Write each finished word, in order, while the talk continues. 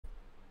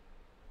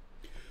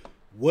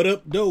What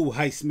up, though,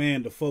 Heist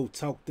man? The foe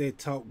talk that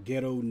talk,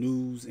 ghetto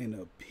news and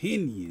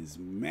opinions.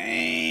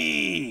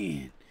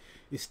 Man,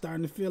 it's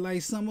starting to feel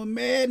like summer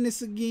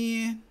madness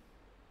again.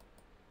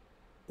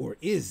 Or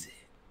is it?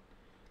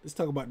 Let's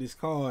talk about this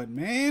card,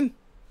 man.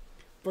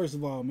 First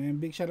of all, man,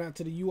 big shout out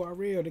to the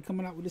URL. They're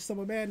coming out with this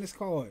Summer Madness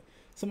card.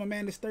 Summer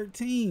Madness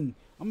 13.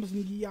 I'm just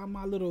going to give y'all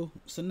my little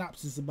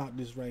synopsis about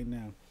this right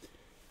now.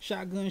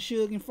 Shotgun,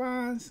 Suge, and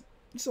Fonz.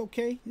 It's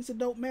okay. It's a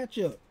dope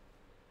matchup.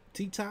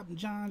 T-Top and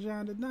John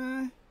the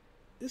 9.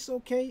 It's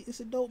okay.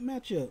 It's a dope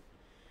matchup.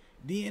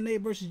 DNA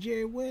versus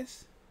Jerry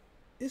West.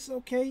 It's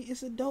okay.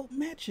 It's a dope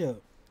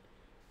matchup.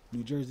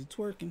 New Jersey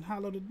Twerk and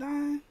Hollow the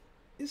Dime.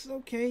 It's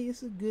okay.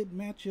 It's a good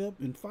matchup.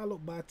 And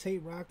followed by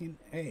Tawwwk and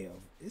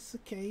Av. It's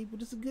okay,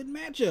 but it's a good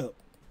matchup.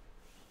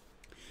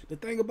 The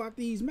thing about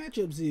these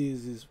matchups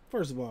is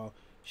first of all,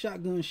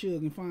 Shotgun, Suge,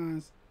 and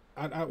Fonz.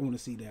 I want to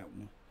see that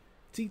one.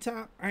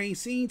 T-Top, I ain't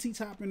seen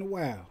T-Top in a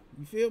while.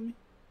 You feel me?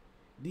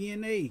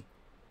 DNA.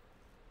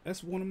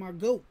 That's one of my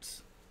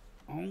goats.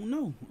 I don't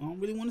know. I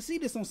don't really want to see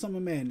this on Summer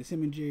Madness,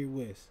 him and Jerry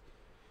West.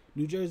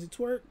 New Jersey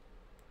Twerk,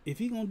 if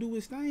he gonna do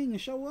his thing and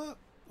show up,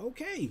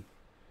 okay.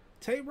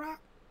 Tawwwk,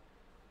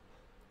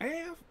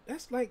 Av,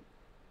 that's like,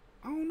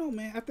 I don't know,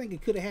 man. I think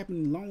it could have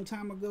happened a long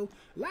time ago.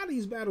 A lot of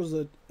these battles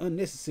are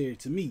unnecessary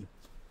to me.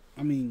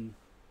 I mean,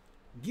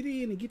 get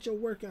in and get your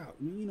workout.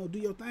 You know, do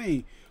your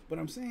thing. But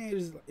I'm saying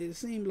is, it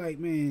seemed like,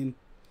 man,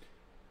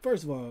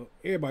 first of all,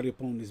 everybody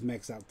up on this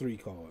Max Out 3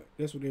 card.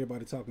 That's what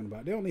everybody talking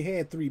about. They only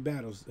had 3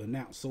 battles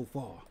announced so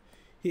far.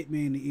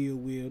 Hitman the Ill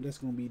Will, that's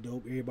going to be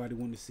dope. Everybody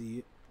want to see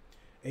it.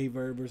 A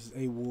Verb versus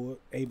A Whud.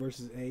 A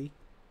versus A.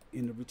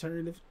 In the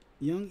return of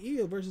Young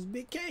Ill versus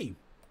Big K.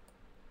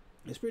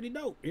 It's pretty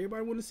dope.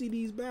 Everybody want to see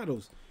these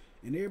battles.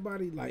 And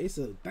everybody, like, it's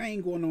a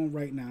thing going on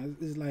right now.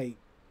 It's like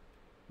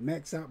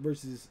Max Out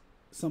versus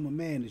Summer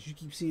Madness. You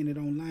keep seeing it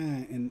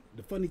online. And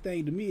the funny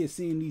thing to me is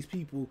seeing these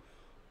people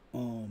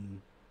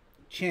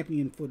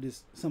champion for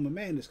this Summer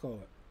Madness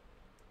card.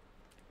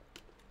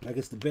 Like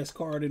it's the best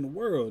card in the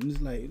world. And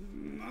it's like,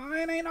 no,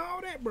 it ain't all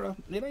that, bro.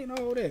 It ain't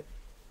all that.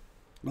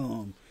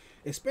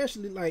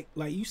 Especially like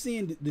you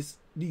seeing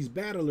these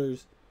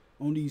battlers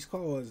on these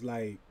cards,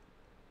 like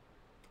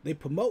they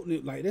promoting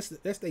it, like that's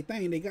their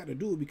thing. They got to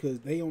do it because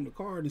they on the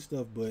card and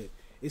stuff. But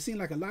it seemed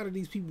like a lot of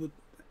these people,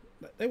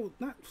 they were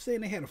not saying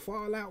they had a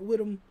fallout with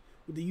them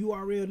with the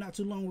URL not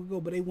too long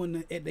ago, but they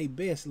wasn't at their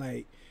best.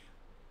 Like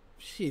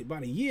shit,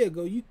 about a year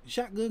ago,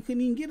 Shotgun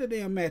couldn't even get a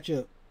damn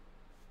matchup.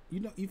 You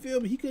know, you feel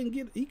me? He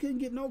couldn't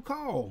get no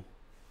call.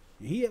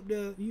 And he up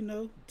there, you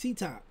know,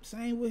 T-Top.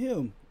 Same with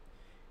him.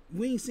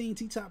 We ain't seen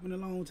T-Top in a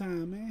long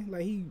time, man.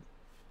 Like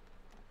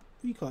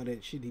we call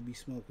that shit he be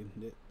smoking,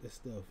 that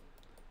stuff.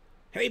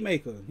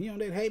 Haymaker. He on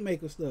that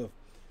Haymaker stuff.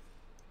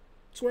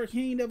 Twerk,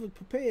 he ain't never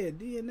prepared.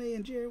 DNA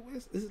and Jerry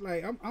West. It's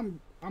like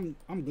I'm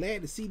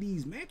glad to see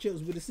these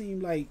matchups, but it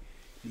seemed like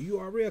the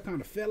URL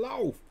kind of fell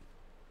off.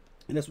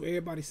 And that's what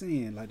everybody's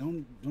saying. Like,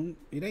 don't.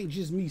 It ain't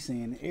just me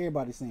saying it.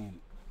 Everybody's saying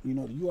it. You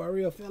know, the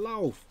URL fell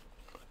off.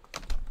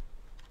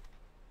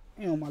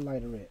 And on my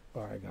lighter at.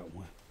 All right, I got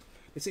one.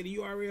 They say the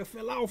URL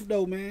fell off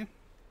though, man.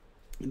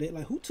 And they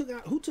like, who took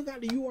out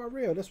the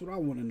URL? That's what I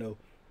want to know.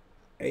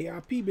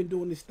 ARP been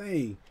doing this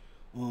thing.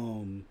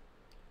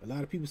 A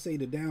lot of people say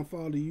the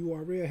downfall of the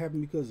URL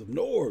happened because of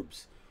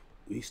Norbes.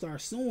 We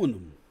start suing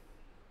them.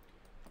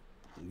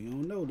 We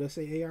don't know. They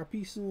say ARP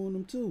suing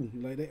them too.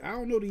 Like I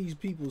don't know these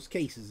people's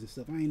cases and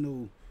stuff. I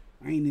ain't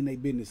in their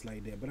business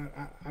like that. But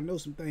I know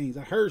some things.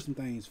 I heard some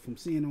things from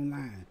seeing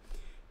online.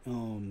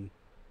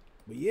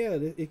 But yeah,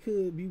 it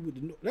could be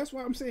with the. That's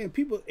why I'm saying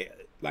people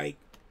like.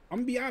 I'm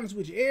gonna be honest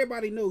with you.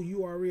 Everybody know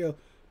URL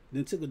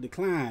then took a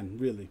decline.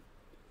 Really,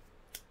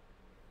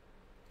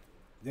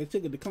 they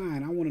took a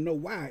decline. I want to know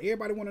why.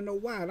 Everybody want to know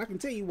why. And I can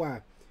tell you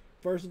why.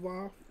 First of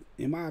all,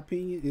 in my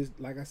opinion, is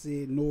like I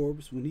said,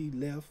 Norbes when he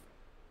left.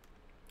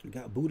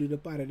 Got booted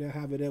up out of there.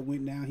 However that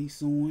went down, he's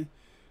suing.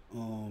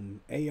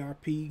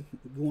 ARP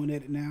going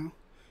at it now.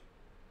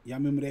 Y'all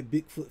remember that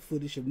Bigfoot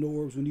footage of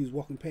Norbes when he was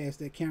walking past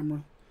that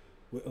camera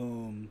with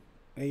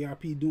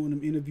ARP doing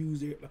them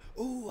interviews there. Like,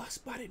 oh, I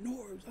spotted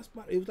Norbes.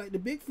 It was like the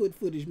Bigfoot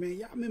footage, man.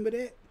 Y'all remember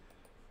that?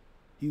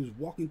 He was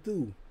walking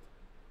through.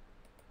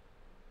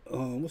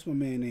 What's my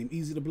man name?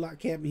 Eazy The Block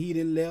Captain. He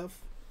didn't left.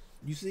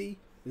 You see?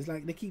 It's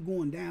like they keep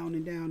going down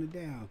and down and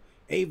down.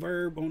 A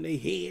Verb on their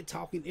head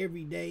talking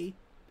every day.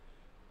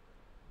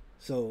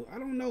 So I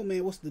don't know,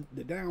 man. What's the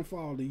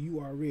downfall of the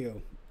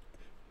URL?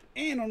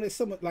 And on this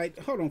summer, like,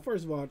 hold on.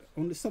 First of all,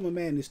 on the Summer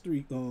Madness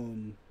 3,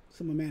 Summer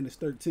Madness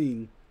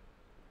 13,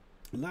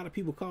 a lot of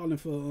people calling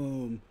for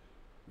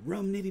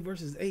Rum Nitty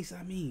versus Ace.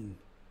 I mean,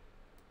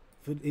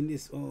 for in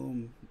this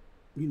you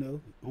know,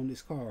 on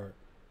this card,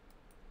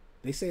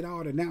 they said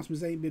all the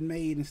announcements ain't been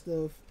made and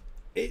stuff.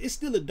 It's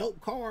still a dope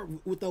card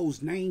with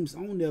those names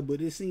on there, but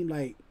it seemed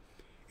like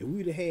if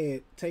we'd have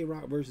had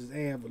Tawwwk versus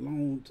Av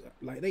alone,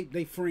 like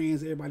they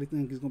friends, everybody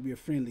think it's gonna be a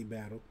friendly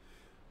battle,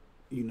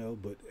 you know.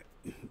 But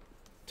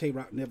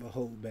Tawwwk never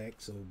hold back,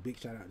 so big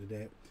shout out to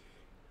that.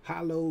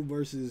 Hollow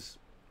versus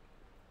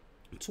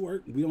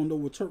Twerk. We don't know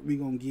what Twerk we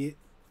gonna get.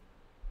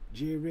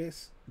 Jerry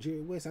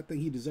West, I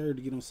think he deserved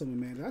to get on Summer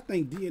Madness. I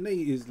think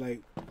DNA is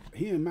like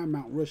him and my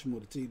Mount Rushmore,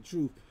 to tell you the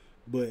truth.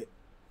 But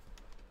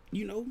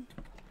you know,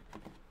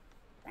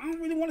 I don't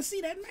really want to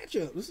see that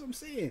matchup. That's what I'm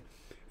saying.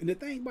 And the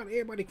thing about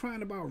everybody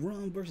crying about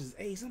Rum versus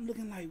Ace, I'm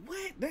looking like,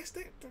 what? That's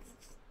that.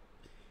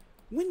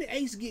 When did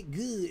Ace get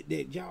good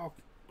that y'all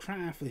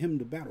crying for him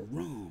to battle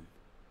Rum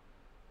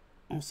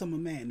on Summer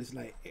Madness?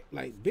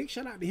 Like big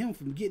shout out to him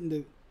from getting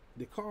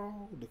the car,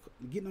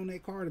 getting on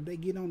that card if they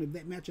get on, if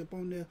that matchup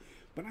on there.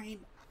 But I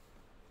ain't,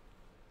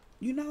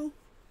 you know,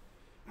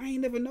 I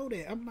ain't never know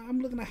that. I'm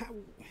looking at how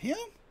him.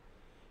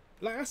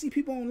 Like I see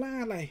people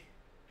online like,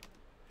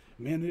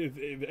 man, if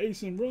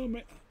Ace and Rum,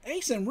 man,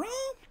 Ace and Rum.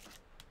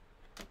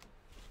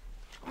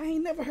 I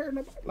ain't never heard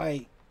nobody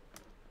like.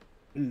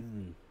 I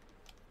don't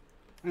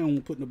want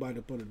to put nobody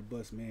up under the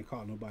bus, man.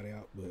 Call nobody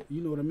out, but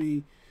you know what I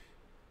mean.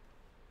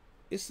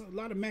 It's a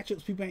lot of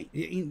matchups people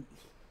ain't.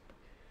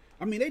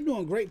 I mean, they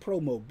doing great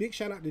promo. Big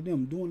shout out to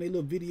them doing their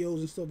little videos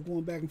and stuff,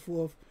 going back and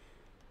forth.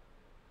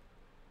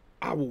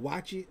 I will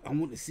watch it. I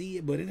want to see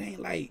it, but it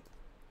ain't like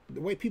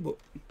the way people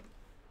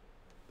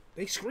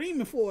they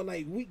screaming for it.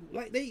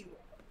 Like they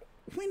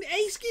when the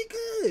Ace get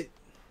good.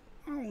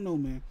 I don't know,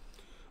 man.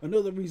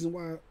 Another reason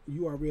why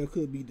URL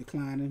could be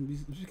declining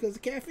is because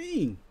of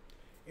caffeine.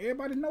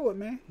 Everybody know it,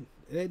 man.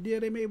 That deal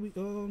they made with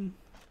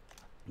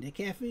that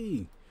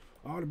caffeine.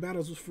 All the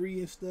battles was free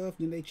and stuff.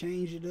 Then they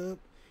changed it up.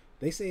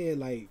 They said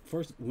like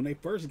when they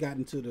first got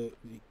into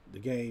the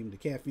game, the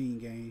caffeine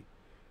game,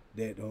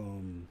 that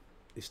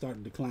it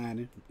started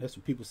declining. That's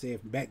what people said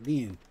back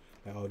then.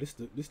 Like, oh, this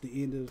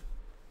the end of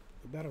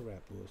the battle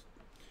rap was.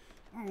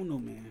 I don't know,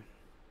 man.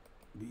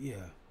 But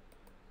yeah.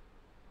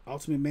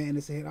 Ultimate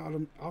Madness had all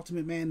them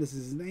Ultimate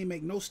Madnesses, and they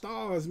make no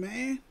stars,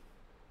 man.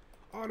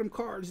 All them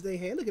cards they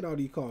had. Look at all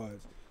these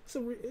cards. So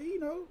you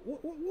know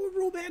what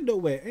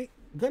Rubando at? Ain't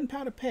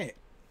Gunpowder Pat.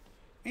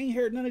 Ain't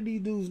heard none of these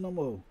dudes no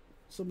more.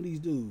 Some of these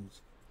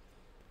dudes.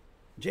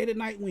 Jada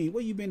Nightwing,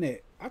 where you been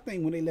at? I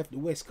think when they left the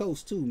West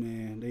Coast too,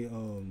 man. They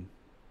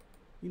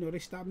you know, they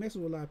stopped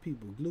messing with a lot of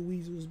people. Glue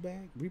Weezy was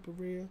back. Reaper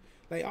Rare.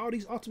 Like all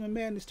these Ultimate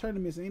Madness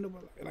tournaments, ain't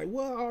nobody like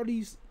where are all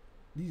these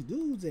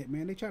dudes at,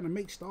 man? They trying to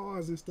make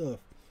stars and stuff.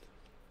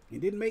 It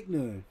didn't make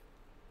none.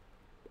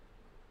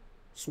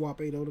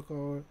 Swap 8 the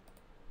card.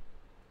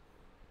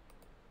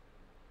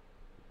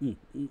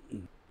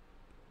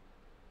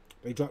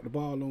 They dropped the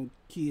ball on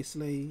Kid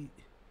Slade.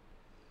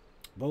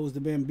 Bo's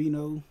the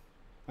Bambino.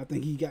 I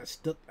think he got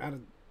stuck out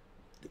of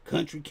the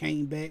country,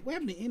 came back. What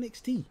happened to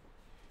NXT?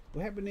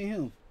 What happened to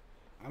him?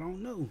 I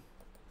don't know.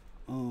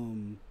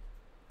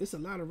 It's a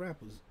lot of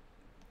rappers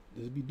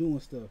that be doing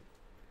stuff,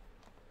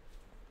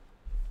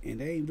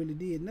 and they ain't really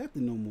did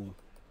nothing no more.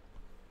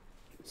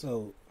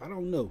 So I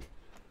don't know.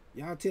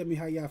 Y'all tell me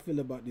how y'all feel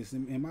about this.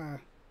 Am I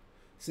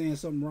saying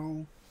something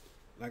wrong?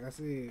 Like I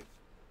said,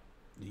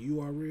 the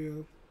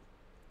URL,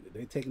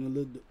 they taking a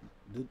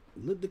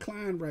little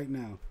decline right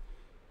now.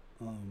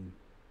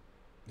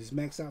 This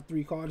max out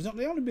 3 cards.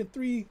 There only been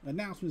 3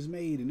 announcements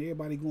made, and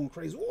everybody going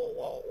crazy.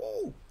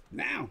 Whoa!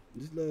 Now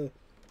this little,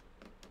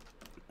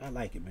 I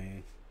like it,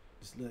 man.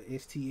 This little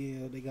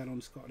STL they got on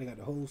the scar. They got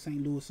the whole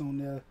St. Louis on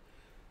there.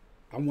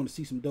 I want to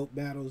see some dope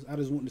battles. I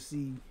just want to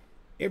see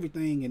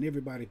everything and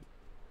everybody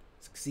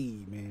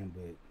succeed, man.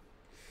 But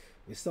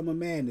it's Summer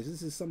Madness.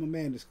 This is Summer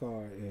Madness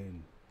card,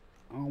 and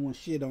I don't want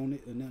shit on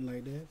it or nothing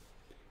like that.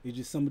 It's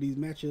just some of these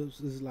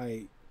matchups is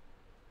like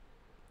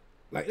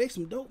they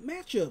some dope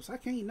matchups. I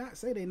can't not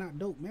say they not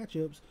dope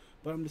matchups,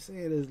 but I'm just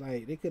saying is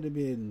like they could have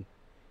been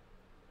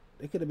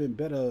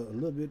better a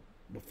little bit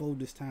before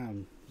this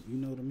time. You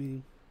know what I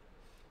mean?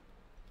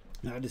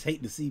 And I just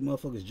hate to see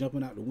motherfuckers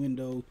jumping out the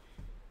window.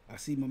 I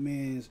see my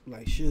man's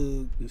like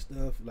Whud and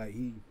stuff, like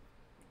he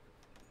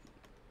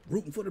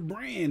rooting for the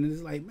brand, and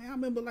it's like, man, I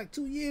remember like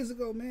 2 years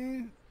ago,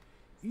 man,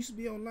 used to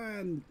be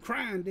online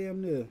crying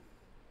damn near.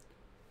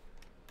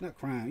 Not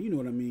crying, you know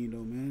what I mean though,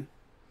 man,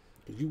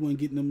 because you wasn't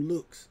getting them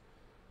looks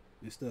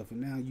and stuff,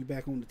 and now you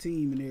back on the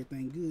team and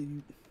everything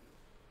good.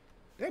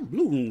 That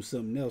Blue Room's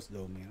something else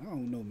though, man. I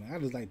don't know, man. I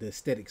just like the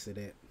aesthetics of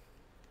that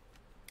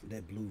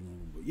Blue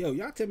Room. But yo,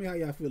 y'all tell me how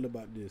y'all feel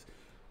about this.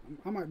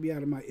 I might be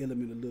out of my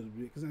element a little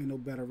bit because I ain't no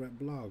battle rap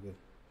blogger.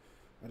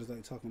 I just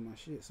like talking my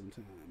shit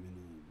sometimes,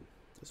 and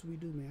that's what we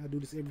do, man. I do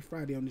this every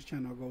Friday on this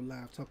channel. I go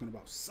live talking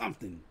about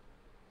something.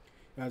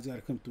 Y'all just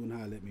gotta come through and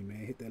holler at me,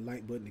 man. Hit that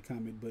like button, the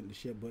comment button, the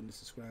share button, the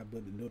subscribe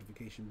button, the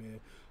notification bell.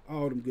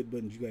 All them good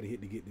buttons you gotta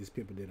hit to get this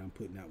pimper that I'm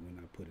putting out when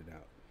I put it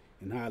out.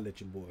 And holler at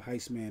your boy,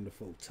 Heist Man the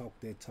Folk. Talk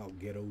that talk,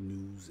 ghetto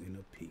news and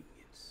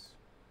opinions.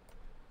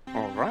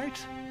 All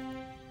right.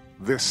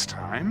 This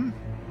time,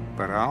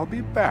 but I'll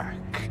be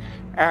back,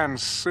 and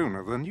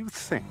sooner than you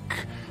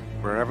think.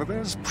 Wherever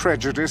there's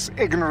prejudice,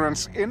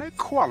 ignorance,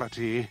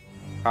 inequality,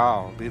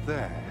 I'll be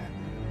there.